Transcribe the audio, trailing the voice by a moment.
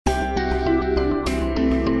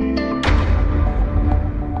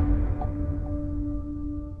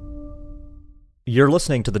You're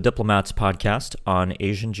listening to the Diplomats podcast on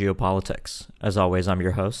Asian geopolitics. As always, I'm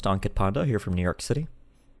your host, Ankit Panda, here from New York City.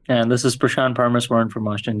 And this is Prashant Parmaswaran from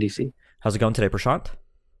Washington, D.C. How's it going today, Prashant?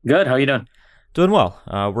 Good. How are you doing? Doing well.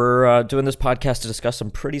 We're doing this podcast to discuss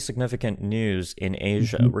some pretty significant news in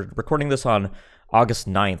Asia. We're recording this on August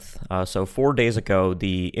 9th. So 4 days ago,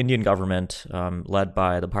 the Indian government, led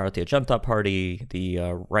by the Bharatiya Janata Party,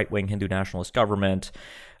 the right-wing Hindu nationalist government,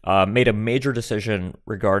 made a major decision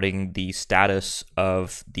regarding the status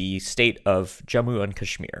of the state of Jammu and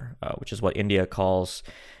Kashmir, which is what India calls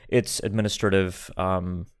its administrative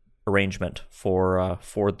arrangement for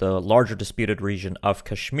the larger disputed region of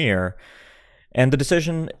Kashmir. And the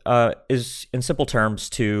decision is, in simple terms,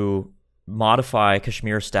 to modify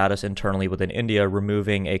Kashmir's status internally within India,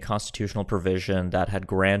 removing a constitutional provision that had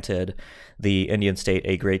granted the Indian state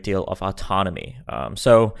a great deal of autonomy.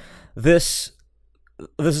 So this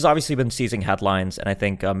has obviously been seizing headlines, and I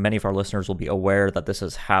think many of our listeners will be aware that this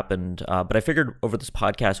has happened. But I figured over this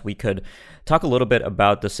podcast we could talk a little bit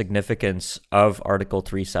about the significance of Article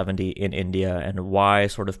 370 in India and why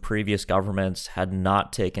sort of previous governments had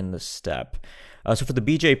not taken this step. So for the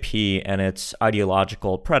BJP and its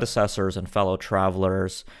ideological predecessors and fellow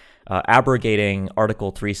travelers, abrogating Article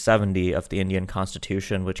 370 of the Indian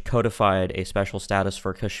Constitution, which codified a special status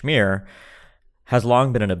for Kashmir, has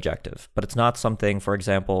long been an objective, but it's not something, for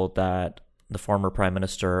example, that the former prime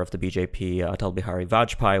minister of the BJP, Atal Bihari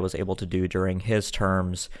Vajpayee, was able to do during his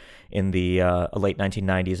terms in the late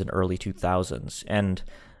 1990s and early 2000s. And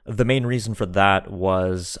the main reason for that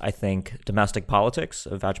was, I think, domestic politics.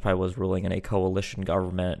 Vajpayee was ruling in a coalition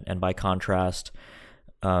government, and by contrast,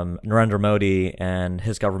 Narendra Modi and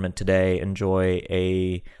his government today enjoy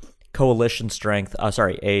a coalition strength,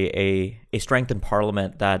 a strength in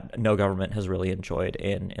parliament that no government has really enjoyed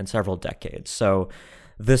in several decades. So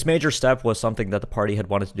this major step was something that the party had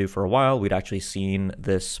wanted to do for a while. We'd actually seen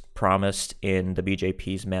this promised in the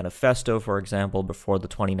BJP's manifesto, for example, before the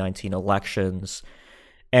 2019 elections.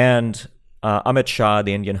 And Amit Shah,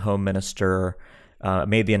 the Indian Home Minister,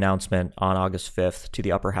 made the announcement on August 5th to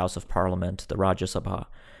the upper house of parliament, the Rajya Sabha.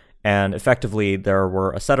 And effectively, there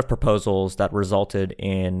were a set of proposals that resulted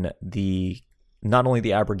in not only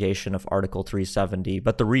the abrogation of Article 370,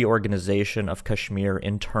 but the reorganization of Kashmir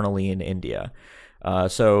internally in India.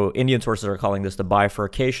 So Indian sources are calling this the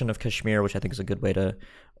bifurcation of Kashmir, which I think is a good way to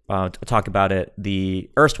talk about it.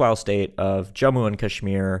 The erstwhile state of Jammu and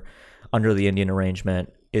Kashmir under the Indian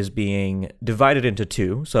arrangement is being divided into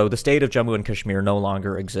two. So the state of Jammu and Kashmir no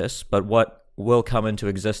longer exists, but what will come into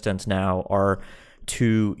existence now are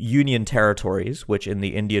two union territories, which in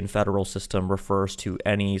the Indian federal system refers to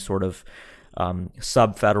any sort of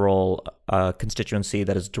sub-federal constituency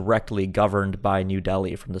that is directly governed by New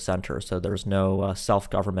Delhi from the center. So there's no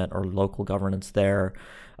self-government or local governance there.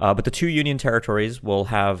 But the two union territories will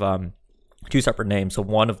have two separate names. So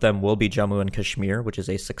one of them will be Jammu and Kashmir, which is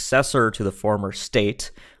a successor to the former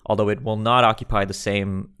state, although it will not occupy the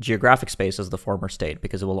same geographic space as the former state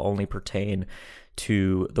because it will only pertain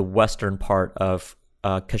to the western part of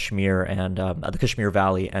Kashmir and the Kashmir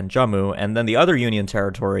Valley and Jammu. And then the other union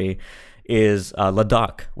territory is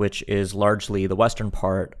Ladakh, which is largely the western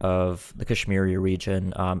part of the Kashmiri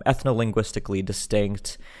region, ethno-linguistically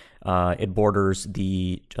distinct. It borders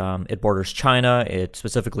China. It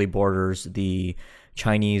specifically borders the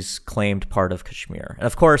Chinese claimed part of Kashmir. And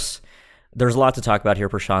of course, there's a lot to talk about here,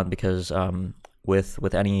 Prashant, because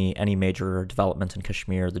with any major development in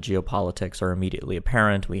Kashmir, the geopolitics are immediately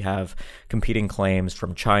apparent. We have competing claims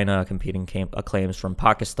from China, competing claims from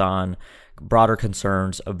Pakistan, broader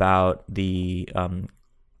concerns about the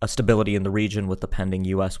stability in the region with the pending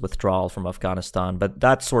U.S. withdrawal from Afghanistan. But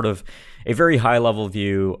that's sort of a very high-level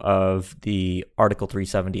view of the Article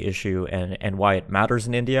 370 issue and why it matters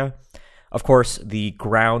in India. Of course, the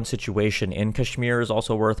ground situation in Kashmir is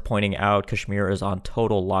also worth pointing out. Kashmir is on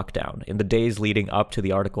total lockdown. In the days leading up to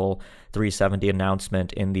the Article 370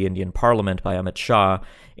 announcement in the Indian Parliament by Amit Shah,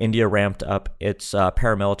 India ramped up its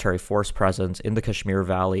paramilitary force presence in the Kashmir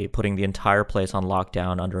Valley, putting the entire place on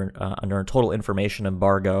lockdown under a total information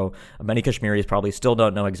embargo. Many Kashmiris probably still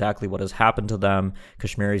don't know exactly what has happened to them.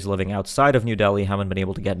 Kashmiris living outside of New Delhi haven't been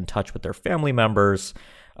able to get in touch with their family members.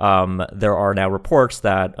 There are now reports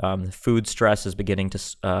that food stress is beginning to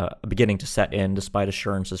set in, despite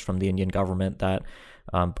assurances from the Indian government that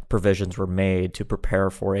provisions were made to prepare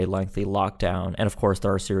for a lengthy lockdown. And of course,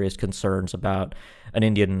 there are serious concerns about an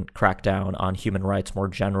Indian crackdown on human rights more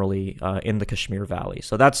generally in the Kashmir Valley.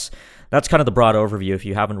 So that's kind of the broad overview. If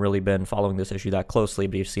you haven't really been following this issue that closely,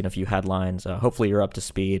 but you've seen a few headlines, hopefully you're up to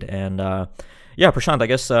speed. And yeah, Prashant, I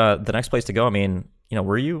guess the next place to go, I mean,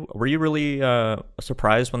 were you really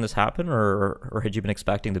surprised when this happened, or had you been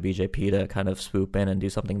expecting the BJP to kind of swoop in and do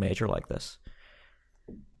something major like this?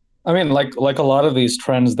 I mean, like a lot of these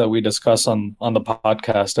trends that we discuss on the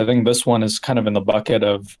podcast, I think this one is kind of in the bucket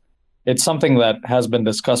of it's something that has been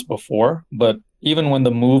discussed before, but even when the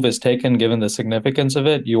move is taken, given the significance of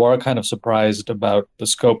it, you are kind of surprised about the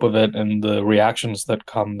scope of it and the reactions that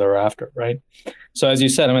come thereafter, right? So as you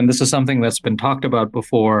said, I mean, this is something that's been talked about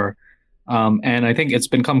before. And I think it's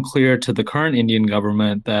become clear to the current Indian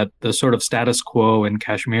government that the sort of status quo in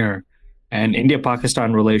Kashmir and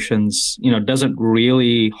India-Pakistan relations, doesn't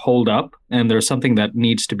really hold up, and there's something that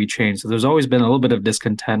needs to be changed. So there's always been a little bit of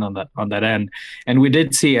discontent on that end, and we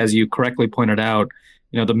did see, as you correctly pointed out,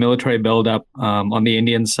 the military buildup on the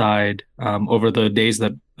Indian side over the days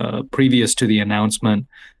that previous to the announcement,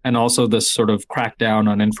 and also this sort of crackdown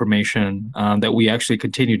on information that we actually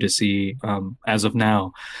continue to see as of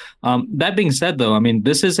now. That being said, though, I mean,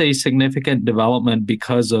 this is a significant development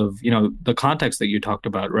because of, the context that you talked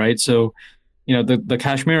about, right? So, the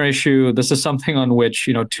Kashmir issue, this is something on which,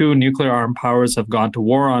 two nuclear armed powers have gone to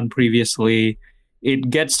war on previously.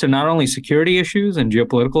 It gets to not only security issues and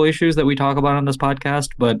geopolitical issues that we talk about on this podcast,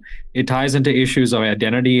 but it ties into issues of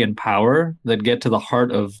identity and power that get to the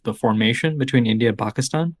heart of the formation between India and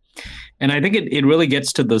Pakistan. And I think it really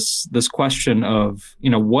gets to this question of,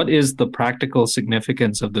 what is the practical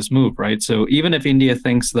significance of this move, right? So even if India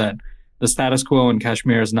thinks that the status quo in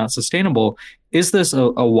Kashmir is not sustainable, is this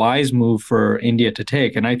a wise move for India to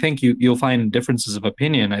take? And I think you'll find differences of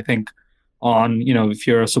opinion. I think on, if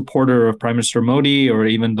you're a supporter of Prime Minister Modi or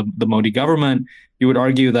even the Modi government, you would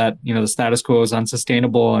argue that, the status quo is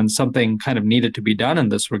unsustainable and something kind of needed to be done in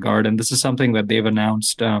this regard. And this is something that they've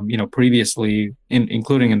announced, previously,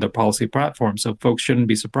 including in their policy platform. So folks shouldn't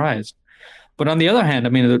be surprised. But on the other hand, I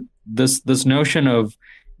mean, this notion of,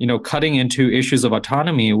 cutting into issues of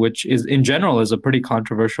autonomy, which is in general is a pretty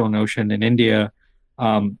controversial notion in India,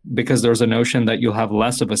 because there's a notion that you'll have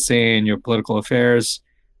less of a say in your political affairs.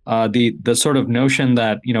 The sort of notion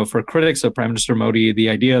that, for critics of Prime Minister Modi, the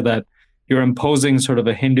idea that you're imposing sort of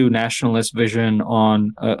a Hindu nationalist vision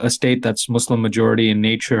on a state that's Muslim majority in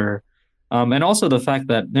nature. And also the fact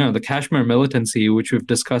that, the Kashmir militancy, which we've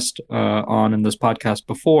discussed on in this podcast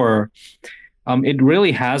before, it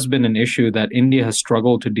really has been an issue that India has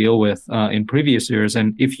struggled to deal with in previous years.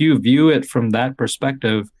 And if you view it from that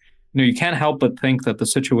perspective, you can't help but think that the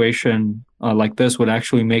situation like this would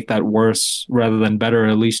actually make that worse rather than better,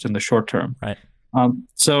 at least in the short term. Right.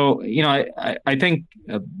 So, I think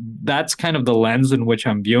that's kind of the lens in which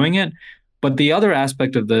I'm viewing it. But the other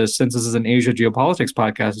aspect of this, since this is an Asia Geopolitics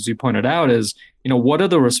podcast, as you pointed out, is, what are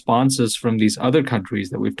the responses from these other countries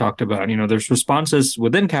that we've talked about? There's responses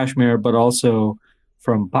within Kashmir, but also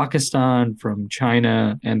from Pakistan, from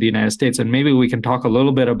China, and the United States. And maybe we can talk a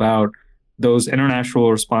little bit about those international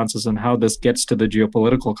responses and how this gets to the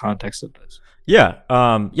geopolitical context of this. Yeah.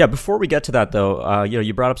 Before we get to that, though,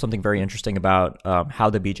 you brought up something very interesting about how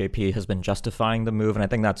the BJP has been justifying the move, and I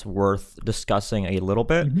think that's worth discussing a little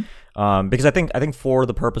bit, because I think for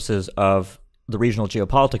the purposes of the regional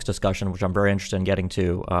geopolitics discussion, which I'm very interested in getting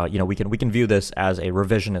to, we can view this as a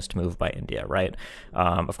revisionist move by India, right?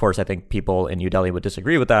 Of course, I think people in New Delhi would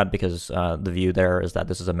disagree with that because the view there is that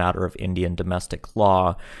this is a matter of Indian domestic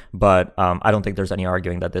law, but I don't think there's any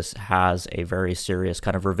arguing that this has a very serious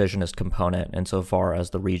kind of revisionist component insofar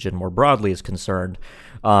as the region more broadly is concerned.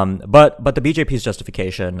 But the BJP's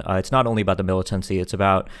justification, it's not only about the militancy, it's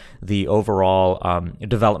about the overall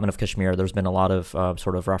development of Kashmir. There's been a lot of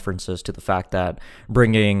sort of references to the fact that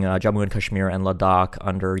bringing Jammu and Kashmir and Ladakh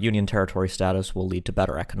under Union territory status will lead to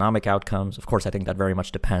better economic outcomes. Of course, I think that very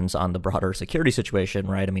much depends on the broader security situation,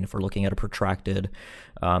 right? I mean, if we're looking at a protracted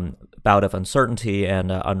bout of uncertainty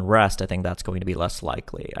and unrest, I think that's going to be less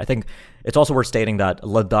likely. I think it's also worth stating that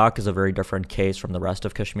Ladakh is a very different case from the rest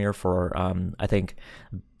of Kashmir. For I think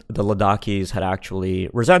the Ladakhis had actually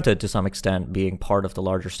resented to some extent being part of the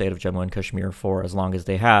larger state of Jammu and Kashmir for as long as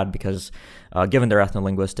they had, because given their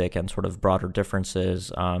ethno-linguistic and sort of broader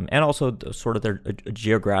differences, and also sort of their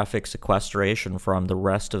geographic sequestration from the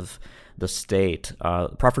rest of the state,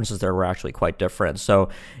 preferences there were actually quite different. So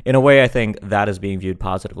in a way, I think that is being viewed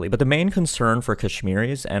positively. But the main concern for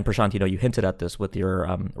Kashmiris, and Prashant, you hinted at this with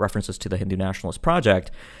your references to the Hindu Nationalist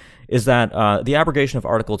Project, is that the abrogation of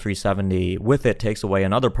Article 370 with it takes away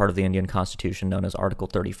another part of the Indian Constitution known as Article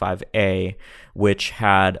 35A, which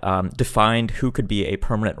had defined who could be a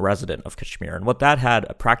permanent resident of Kashmir. And what that had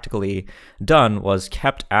practically done was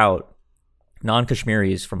kept out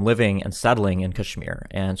non-Kashmiris from living and settling in Kashmir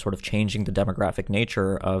and sort of changing the demographic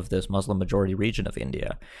nature of this Muslim majority region of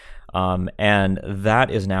India. And that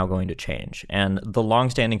is now going to change. And the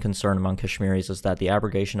longstanding concern among Kashmiris is that the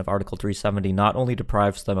abrogation of Article 370 not only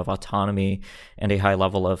deprives them of autonomy and a high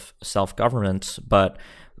level of self-governance, but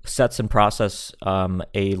sets in process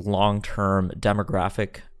a long-term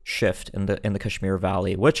demographic shift in the Kashmir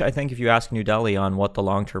Valley, which I think if you ask New Delhi on what the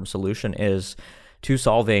long-term solution is to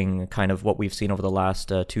solving kind of what we've seen over the last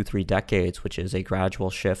 2-3 decades, which is a gradual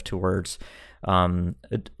shift towards a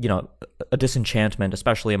disenchantment,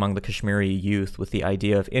 especially among the Kashmiri youth, with the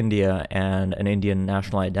idea of India and an Indian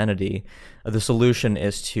national identity. The solution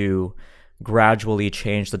is to gradually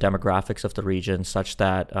change the demographics of the region such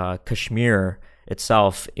that Kashmir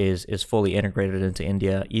itself is fully integrated into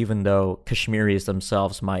India, even though Kashmiris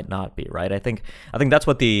themselves might not be, right? I think that's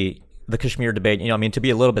what the Kashmir debate, to be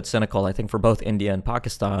a little bit cynical, I think for both India and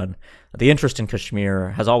Pakistan, the interest in Kashmir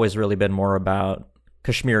has always really been more about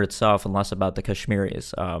Kashmir itself and less about the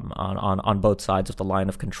Kashmiris on both sides of the line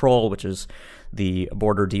of control, which is the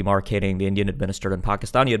border demarcating the Indian administered and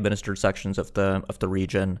Pakistani administered sections of the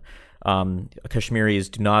region. Kashmiris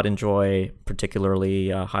do not enjoy particularly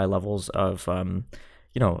high levels of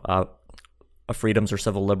freedoms or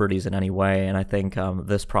civil liberties in any way, and I think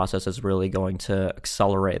this process is really going to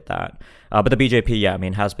accelerate that. But the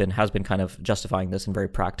BJP, has been kind of justifying this in very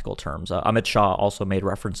practical terms. Amit Shah also made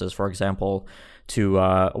references, for example,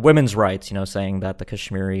 to women's rights, saying that the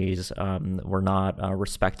Kashmiris were not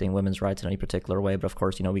respecting women's rights in any particular way. But of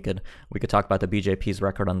course, we could talk about the BJP's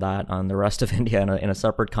record on that on the rest of India in a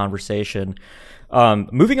separate conversation.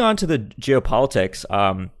 Moving on to the geopolitics,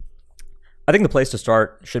 I think the place to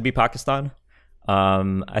start should be Pakistan.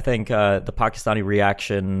 I think the Pakistani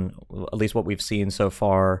reaction, at least what we've seen so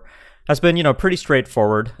far, has been pretty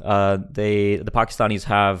straightforward. The Pakistanis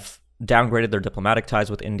have downgraded their diplomatic ties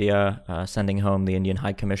with India, sending home the Indian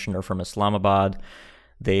High Commissioner from Islamabad.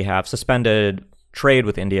 They have suspended trade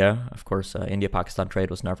with India. Of course, India-Pakistan trade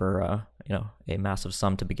was never a massive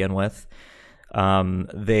sum to begin with.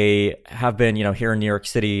 They have been, here in New York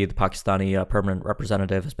City, the Pakistani permanent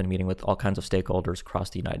representative has been meeting with all kinds of stakeholders across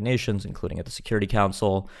the United Nations, including at the Security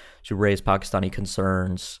Council, to raise Pakistani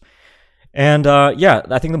concerns. And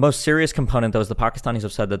I think the most serious component, though, is the Pakistanis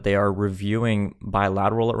have said that they are reviewing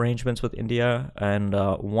bilateral arrangements with India. And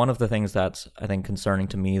one of the things that's, I think, concerning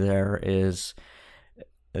to me there is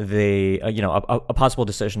a possible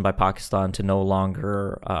decision by Pakistan to no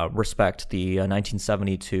longer respect the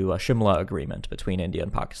 1972 Shimla agreement between India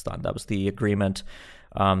and Pakistan. That was the agreement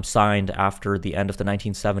signed after the end of the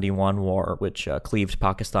 1971 war, which cleaved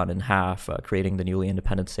Pakistan in half, creating the newly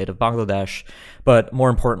independent state of Bangladesh. But more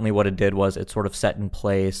importantly, what it did was it sort of set in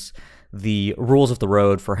place the rules of the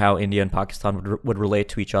road for how India and Pakistan would relate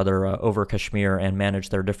to each other over Kashmir and manage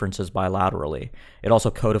their differences bilaterally. It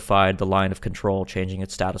also codified the line of control, changing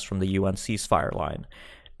its status from the UN ceasefire line.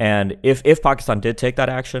 And if Pakistan did take that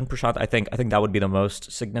action, Prashant, I think that would be the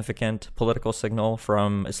most significant political signal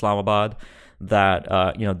from Islamabad that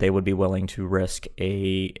they would be willing to risk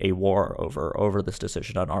a war over this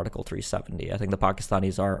decision on Article 370. I think the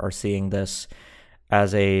Pakistanis are seeing this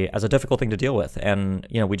as a difficult thing to deal with, and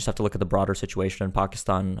we just have to look at the broader situation in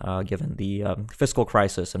Pakistan, given the fiscal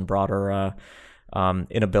crisis and broader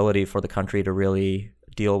inability for the country to really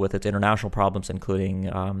deal with its international problems, including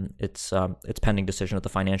its pending decision at the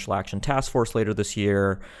Financial Action Task Force later this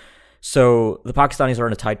year. So the Pakistanis are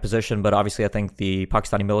in a tight position, but obviously I think the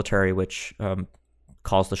Pakistani military, which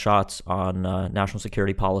calls the shots on national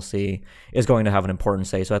security policy, is going to have an important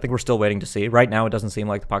say. So I think we're still waiting to see. Right now, it doesn't seem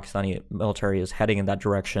like the Pakistani military is heading in that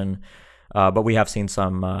direction, but we have seen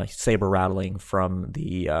some saber rattling from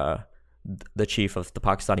the chief of the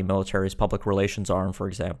Pakistani military's public relations arm, for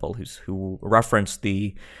example, who referenced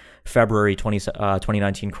the February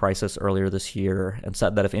 2019 crisis earlier this year and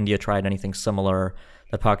said that if India tried anything similar,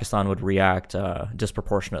 that Pakistan would react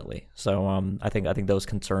disproportionately. So I think those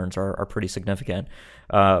concerns are pretty significant.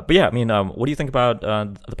 But yeah, what do you think about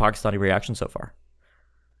the Pakistani reaction so far?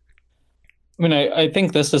 I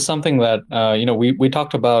think this is something that we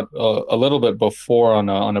talked about a little bit before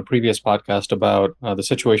on a previous podcast about the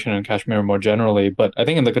situation in Kashmir more generally. But I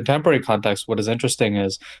think in the contemporary context, what is interesting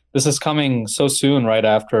is this is coming so soon right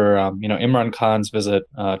after Imran Khan's visit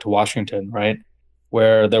to Washington, right?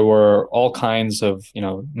 Where there were all kinds of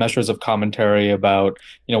measures of commentary about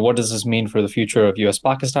what does this mean for the future of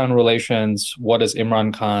U.S.-Pakistan relations? What is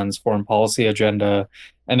Imran Khan's foreign policy agenda?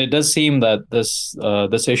 And it does seem that this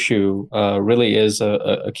issue really is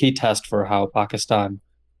a key test for how Pakistan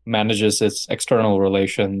manages its external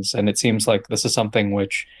relations. And it seems like this is something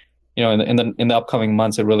which, in the upcoming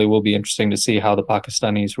months, it really will be interesting to see how the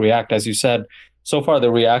Pakistanis react. As you said, so far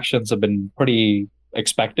the reactions have been pretty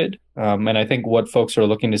expected. And I think what folks are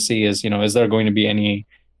looking to see is, is there going to be any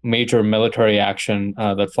major military action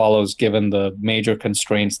that follows, given the major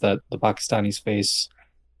constraints that the Pakistanis face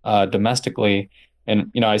domestically?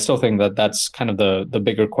 And I still think that that's kind of the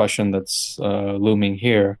bigger question that's looming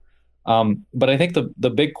here. But I think the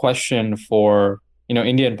big question for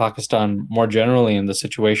India and Pakistan more generally in the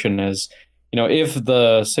situation is, if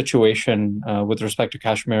the situation with respect to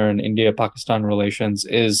Kashmir and India-Pakistan relations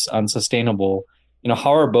is unsustainable,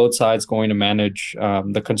 how are both sides going to manage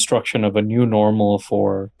the construction of a new normal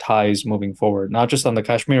for ties moving forward, not just on the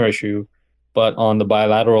Kashmir issue, but on the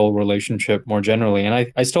bilateral relationship more generally?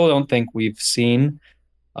 And I still don't think we've seen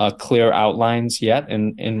clear outlines yet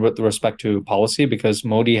in with respect to policy, because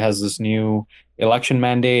Modi has this new election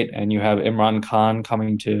mandate and you have Imran Khan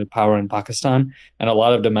coming to power in Pakistan and a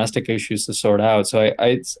lot of domestic issues to sort out. So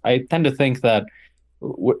I tend to think that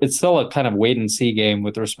it's still a kind of wait and see game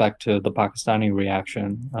with respect to the Pakistani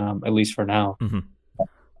reaction, at least for now. Mm-hmm.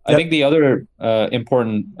 I think the other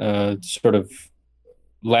important sort of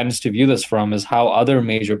lens to view this from is how other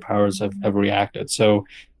major powers have reacted. So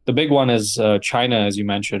the big one is China, as you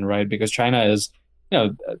mentioned, right? Because China is,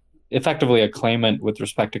 effectively a claimant with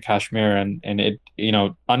respect to Kashmir, and it,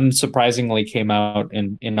 unsurprisingly came out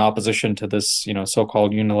in opposition to this,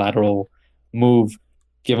 so-called unilateral move,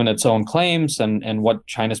 given its own claims and what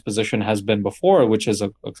China's position has been before, which is a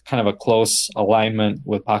kind of a close alignment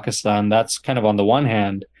with Pakistan. That's kind of on the one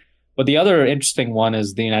hand. But the other interesting one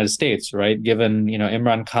is the United States, right? Given,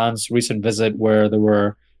 Imran Khan's recent visit, where there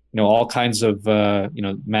were all kinds of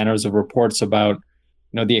manners of reports about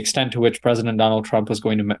the extent to which President Donald Trump was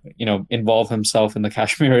going to involve himself in the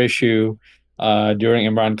Kashmir issue during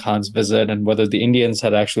Imran Khan's visit, and whether the Indians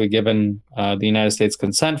had actually given the United States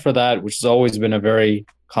consent for that, which has always been a very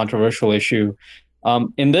controversial issue.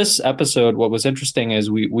 In this episode, what was interesting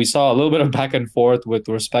is we saw a little bit of back and forth with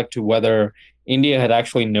respect to whether India had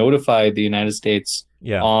actually notified the United States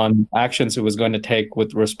on actions it was going to take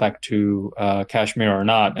with respect to Kashmir or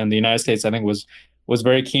not. And the United States, I think, was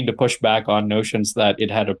very keen to push back on notions that it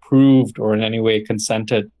had approved or in any way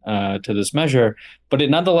consented to this measure. But it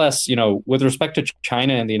nonetheless, with respect to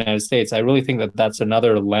China and the United States, I really think that that's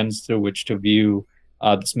another lens through which to view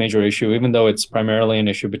this major issue, even though it's primarily an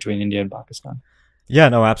issue between India and Pakistan. Yeah,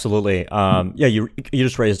 no, absolutely. You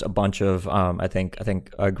just raised a bunch of I think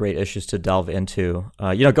great issues to delve into.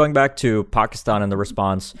 Going back to Pakistan and the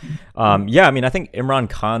response. I think Imran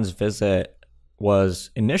Khan's visit was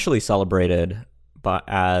initially celebrated, but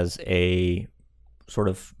as a sort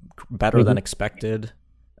of better than expected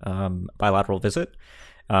bilateral visit.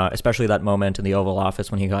 Especially that moment in the Oval Office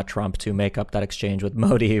when he got Trump to make up that exchange with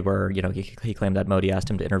Modi, where he claimed that Modi asked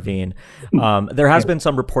him to intervene. There has been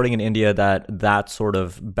some reporting in India that sort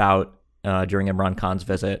of bout during Imran Khan's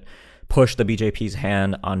visit pushed the BJP's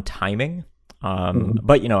hand on timing.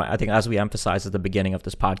 But I think, as we emphasized at the beginning of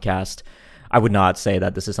this podcast, I would not say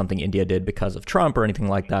that this is something India did because of Trump or anything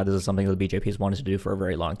like that. This is something that the BJP has wanted to do for a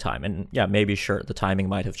very long time. And maybe sure, the timing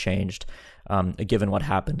might have changed given what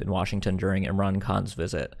happened in Washington during Imran Khan's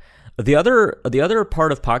visit. The other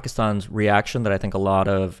part of Pakistan's reaction that I think a lot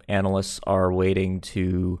of analysts are waiting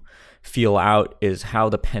to feel out is how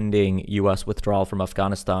the pending U.S. withdrawal from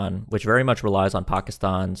Afghanistan, which very much relies on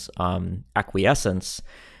Pakistan's acquiescence,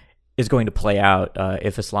 is going to play out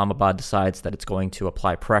if Islamabad decides that it's going to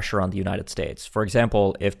apply pressure on the United States. For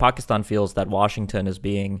example, if Pakistan feels that Washington is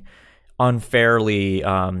being unfairly,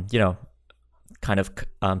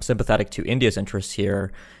 sympathetic to India's interests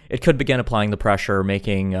here, it could begin applying the pressure,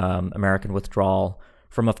 making American withdrawal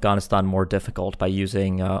from Afghanistan more difficult by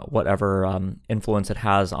using whatever influence it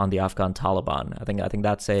has on the Afghan Taliban. I think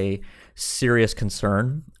that's a serious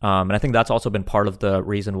concern, and I think that's also been part of the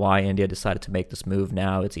reason why India decided to make this move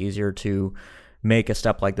now. It's easier to make a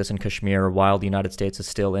step like this in Kashmir while the United States is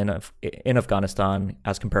still in Afghanistan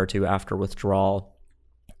as compared to after withdrawal.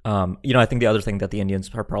 I think the other thing that the Indians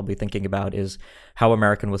are probably thinking about is how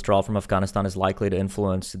American withdrawal from Afghanistan is likely to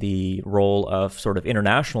influence the role of sort of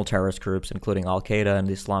international terrorist groups, including Al-Qaeda and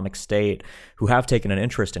the Islamic State, who have taken an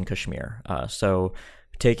interest in Kashmir. So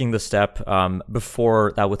taking the step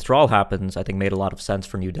before that withdrawal happens, I think made a lot of sense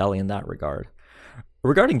for New Delhi in that regard.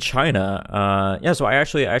 Regarding China, so I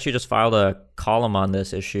actually just filed a column on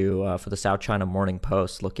this issue for the South China Morning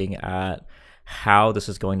Post, looking at how this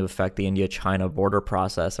is going to affect the India-China border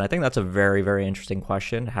process. And I think that's a very, very interesting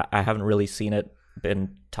question. I haven't really seen it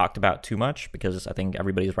been talked about too much because I think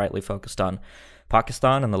everybody's rightly focused on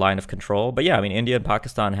Pakistan and the line of control. But yeah, I mean, India and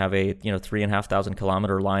Pakistan have a 3,500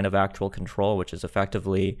 kilometer line of actual control, which is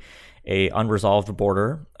effectively a unresolved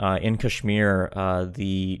border. In Kashmir,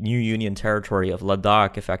 the new Union territory of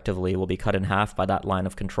Ladakh effectively will be cut in half by that line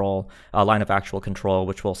of control, line of actual control,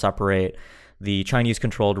 which will separate the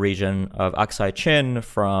Chinese-controlled region of Aksai Chin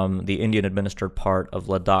from the Indian-administered part of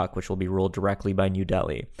Ladakh, which will be ruled directly by New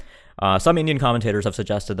Delhi. Some Indian commentators have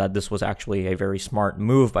suggested that this was actually a very smart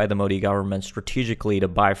move by the Modi government strategically to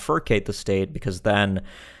bifurcate the state, because then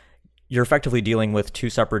you're effectively dealing with two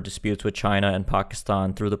separate disputes with China and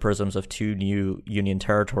Pakistan through the prisms of two new Union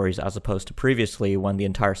territories, as opposed to previously when the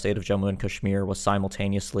entire state of Jammu and Kashmir was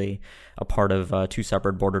simultaneously a part of two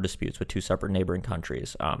separate border disputes with two separate neighboring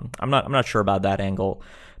countries. I'm not sure about that angle,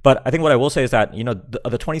 but I think what I will say is that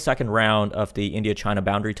the 22nd round of the India-China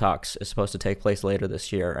boundary talks is supposed to take place later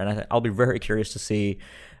this year, and I'll be very curious to see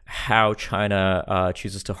how China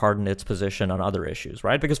chooses to harden its position on other issues,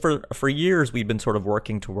 right? Because for years we've been sort of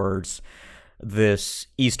working towards this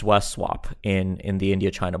east-west swap in the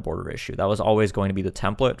India-China border issue. That was always going to be the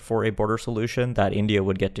template for a border solution, that India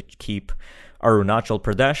would get to keep Arunachal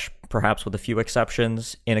Pradesh, perhaps with a few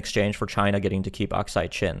exceptions, in exchange for China getting to keep Aksai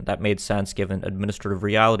Chin. That made sense given administrative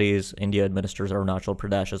realities. India administers Arunachal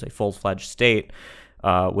Pradesh as a full-fledged state,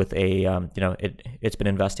 with it's been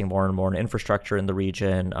investing more and more in infrastructure in the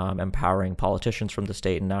region, empowering politicians from the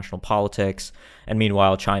state and national politics. And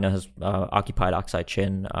meanwhile, China has occupied Aksai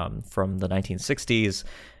Chin from the 1960s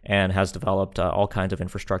and has developed all kinds of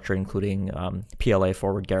infrastructure, including PLA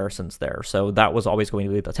forward garrisons there. So that was always going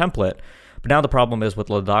to be the template. But now the problem is with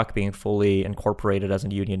Ladakh being fully incorporated as a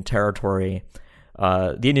union territory.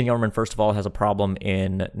 The Indian government, first of all, has a problem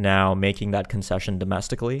in now making that concession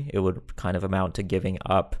domestically. It would kind of amount to giving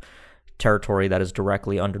up territory that is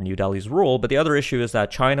directly under New Delhi's rule. But the other issue is that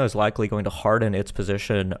China is likely going to harden its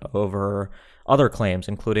position over other claims,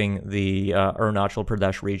 including the Arunachal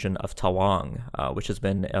Pradesh region of Tawang, which has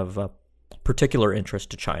been of particular interest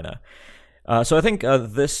to China. So I think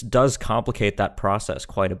this does complicate that process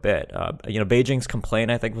quite a bit. Beijing's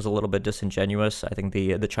complaint, I think, was a little bit disingenuous. I think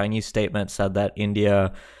the Chinese statement said that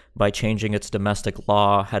India, by changing its domestic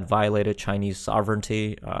law, had violated Chinese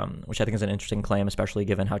sovereignty, which I think is an interesting claim, especially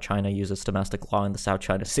given how China uses domestic law in the South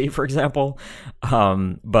China Sea, for example.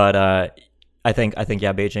 But I think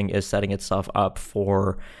yeah, Beijing is setting itself up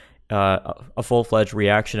for a full-fledged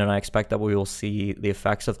reaction, and I expect that we will see the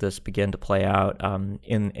effects of this begin to play out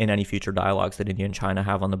in any future dialogues that India and China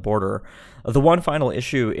have on the border. The one final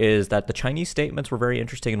issue is that the Chinese statements were very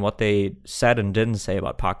interesting in what they said and didn't say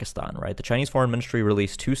about Pakistan, right? The Chinese Foreign Ministry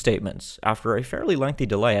released two statements after a fairly lengthy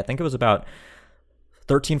delay. I think it was about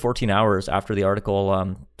 13, 14 hours after the Article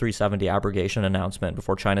 370 abrogation announcement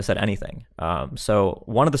before China said anything. So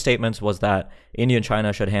one of the statements was that India and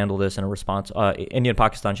China should handle this in a India and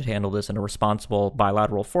Pakistan should handle this in a responsible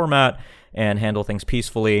bilateral format and handle things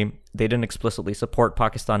peacefully. They didn't explicitly support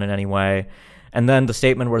Pakistan in any way. And then the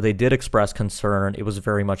statement where they did express concern, it was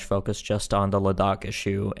very much focused just on the Ladakh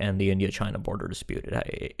issue and the India-China border dispute.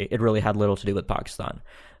 It really had little to do with Pakistan.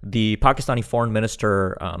 The Pakistani foreign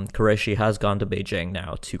minister, Qureshi, has gone to Beijing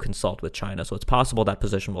now to consult with China, so it's possible that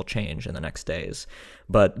position will change in the next days.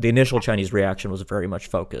 But the initial Chinese reaction was very much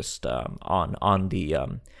focused on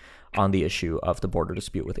the issue of the border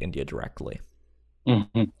dispute with India directly.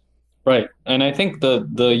 Mm-hmm. Right. And I think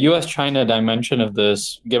the US-China dimension of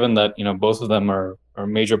this, given that, both of them are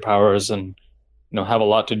major powers and, have a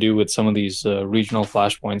lot to do with some of these regional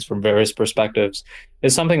flashpoints from various perspectives,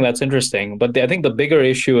 is something that's interesting. But I think the bigger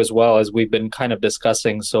issue, as well, as we've been kind of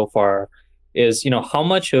discussing so far, is, how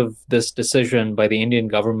much of this decision by the Indian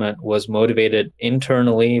government was motivated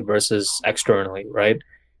internally versus externally, right?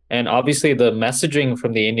 And obviously the messaging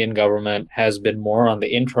from the Indian government has been more on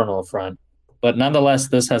the internal front. But nonetheless,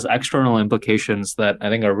 this has external implications that I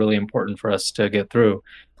think are really important for us to get through.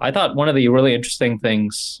 I thought one of the really interesting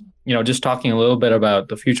things, just talking a little bit about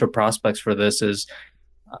the future prospects for this is,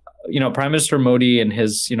 Prime Minister Modi in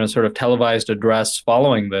his, sort of televised address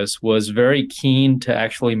following this was very keen to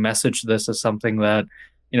actually message this as something that,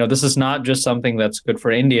 this is not just something that's good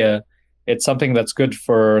for India. It's something that's good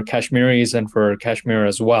for Kashmiris and for Kashmir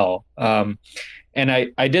as well. And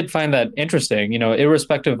I did find that interesting,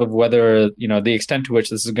 irrespective of whether, the extent to which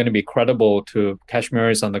this is going to be credible to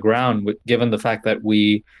Kashmiris on the ground, given the fact that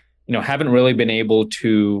we, haven't really been able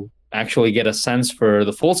to actually get a sense for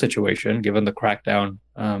the full situation, given the crackdown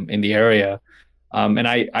in the area. And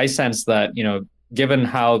I sense that, given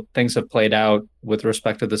how things have played out with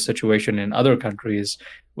respect to the situation in other countries,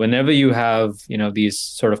 whenever you have, these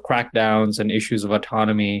sort of crackdowns and issues of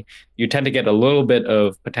autonomy, you tend to get a little bit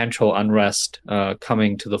of potential unrest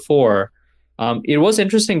coming to the fore. It was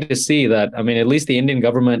interesting to see that, I mean, at least the Indian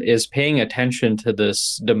government is paying attention to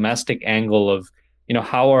this domestic angle of,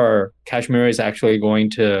 how are Kashmiris actually going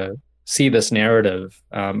to see this narrative,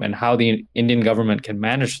 and how the Indian government can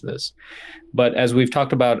manage this. But as we've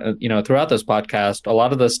talked about, throughout this podcast, a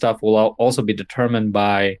lot of this stuff will also be determined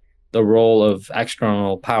by the role of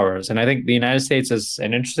external powers. And I think the United States is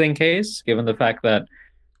an interesting case, given the fact that,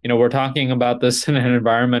 we're talking about this in an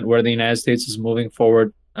environment where the United States is moving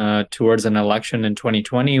forward towards an election in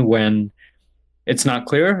 2020 when it's not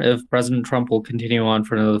clear if President Trump will continue on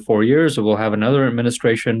for another 4 years or we'll have another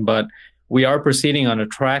administration. But we are proceeding on a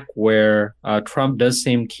track where Trump does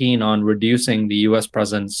seem keen on reducing the U.S.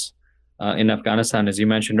 presence in Afghanistan, as you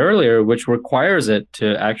mentioned earlier, which requires it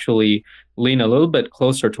to actually lean a little bit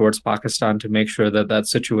closer towards Pakistan to make sure that that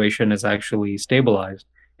situation is actually stabilized.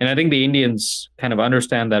 And I think the Indians kind of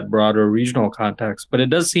understand that broader regional context, but it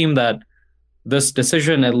does seem that this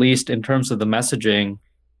decision, at least in terms of the messaging,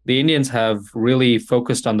 the Indians have really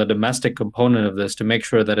focused on the domestic component of this to make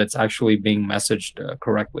sure that it's actually being messaged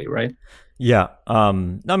correctly, right? Yeah. I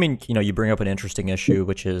mean, you bring up an interesting issue,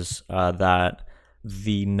 which is that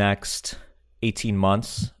the next 18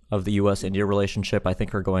 months of the U.S.-India relationship, I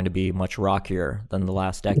think, are going to be much rockier than the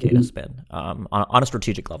last decade has been on a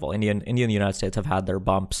strategic level. India and the United States have had their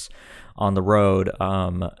bumps on the road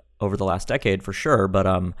over the last decade for sure,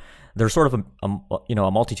 but there's sort of a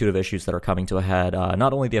multitude of issues that are coming to a head.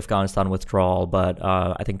 Not only the Afghanistan withdrawal, but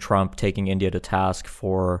I think Trump taking India to task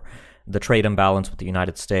for the trade imbalance with the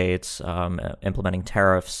United States, implementing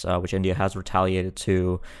tariffs, which India has retaliated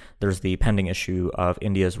to. There's the pending issue of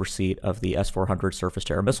India's receipt of the S-400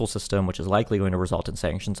 surface-to-air missile system, which is likely going to result in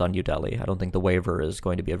sanctions on New Delhi. I don't think the waiver is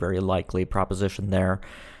going to be a very likely proposition there.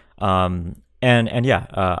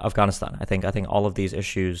 Afghanistan. I think all of these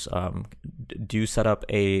issues do set up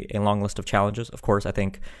a long list of challenges. Of course, I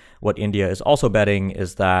think what India is also betting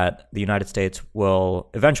is that the United States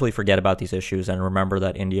will eventually forget about these issues and remember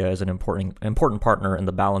that India is an important partner in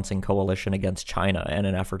the balancing coalition against China and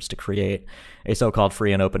in efforts to create a so-called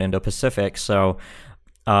free and open Indo-Pacific. So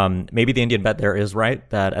maybe the Indian bet there is right,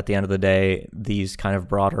 that at the end of the day, these kind of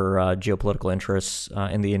broader geopolitical interests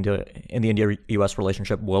in the India-U.S.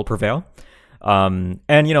 relationship will prevail.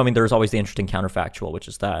 There's always the interesting counterfactual, which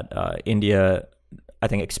is that India, I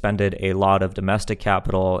think, expended a lot of domestic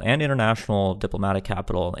capital and international diplomatic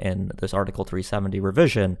capital in this Article 370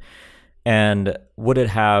 revision. And would it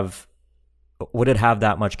have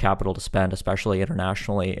that much capital to spend, especially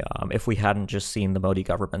internationally, if we hadn't just seen the Modi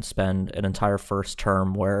government spend an entire first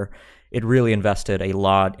term where it really invested a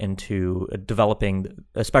lot into developing,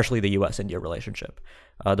 especially the U.S.-India relationship.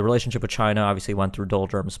 The relationship with China obviously went through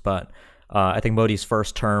doldrums, but I think Modi's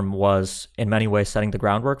first term was in many ways setting the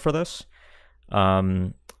groundwork for this.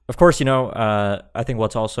 Of course, I think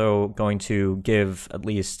what's also going to give at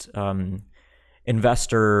least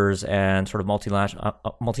investors and sort of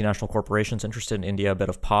multinational corporations interested in India a bit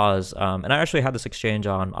of pause. And I actually had this exchange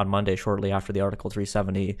on Monday, shortly after the Article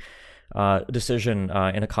 370 decision,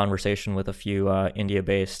 in a conversation with a few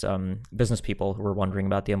India-based business people who were wondering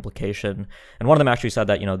about the implication. And one of them actually said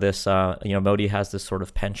that Modi has this sort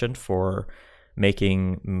of penchant for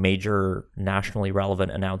making major nationally relevant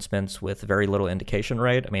announcements with very little indication,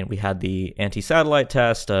 right? I mean, we had the anti-satellite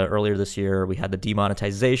test earlier this year. We had the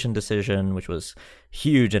demonetization decision, which was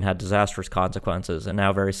huge and had disastrous consequences. And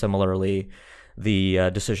now, very similarly, the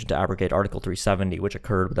decision to abrogate Article 370, which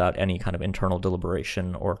occurred without any kind of internal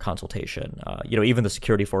deliberation or consultation. Even the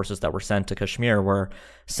security forces that were sent to Kashmir were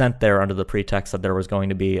sent there under the pretext that there was going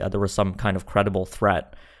to be there was some kind of credible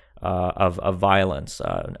threat of violence.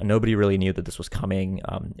 Nobody really knew that this was coming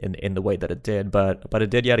in the way that it did, but it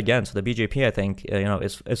did yet again. So the BJP, I think,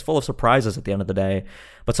 is full of surprises at the end of the day.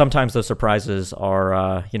 But sometimes those surprises are,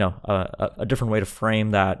 a different way to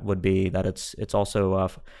frame that would be that it's also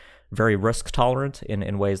very risk tolerant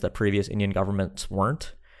in ways that previous Indian governments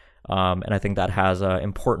weren't. And I think that has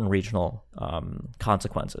important regional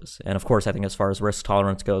consequences. And of course, I think as far as risk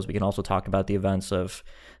tolerance goes, we can also talk about the events of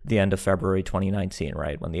the end of February 2019,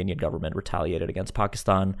 right, when the Indian government retaliated against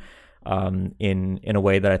Pakistan in a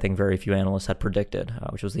way that I think very few analysts had predicted,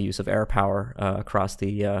 which was the use of air power across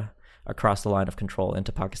the line of control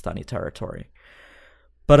into Pakistani territory.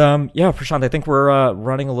 But Prashant, I think we're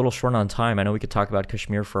running a little short on time. I know we could talk about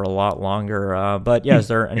Kashmir for a lot longer. But yeah, is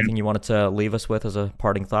there anything you wanted to leave us with as a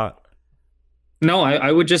parting thought? No,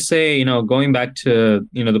 I would just say, going back to,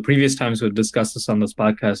 the previous times we've discussed this on this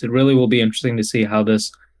podcast, it really will be interesting to see how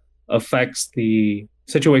this affects the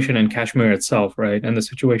situation in Kashmir itself, right? And the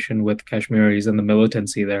situation with Kashmiris and the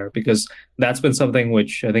militancy there, because that's been something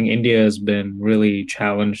which I think India has been really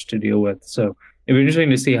challenged to deal with. So it'd be interesting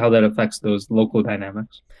to see how that affects those local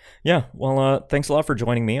dynamics. Yeah, well, thanks a lot for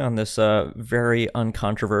joining me on this very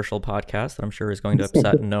uncontroversial podcast that I'm sure is going to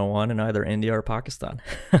upset no one in either India or Pakistan.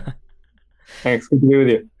 Thanks. Good to be with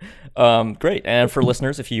you. Great. And for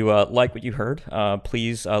listeners, if you like what you heard,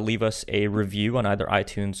 please leave us a review on either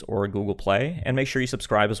iTunes or Google Play, and make sure you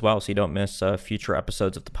subscribe as well so you don't miss future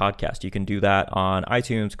episodes of the podcast. You can do that on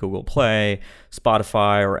iTunes, Google Play,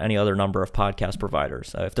 Spotify, or any other number of podcast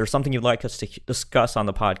providers. If there's something you'd like us to discuss on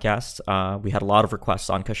the podcast, we had a lot of requests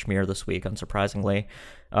on Kashmir this week, unsurprisingly.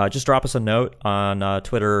 Just drop us a note on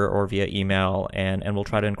Twitter or via email, and we'll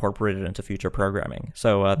try to incorporate it into future programming.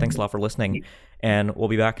 So thanks a lot for listening, and we'll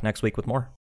be back next week with more.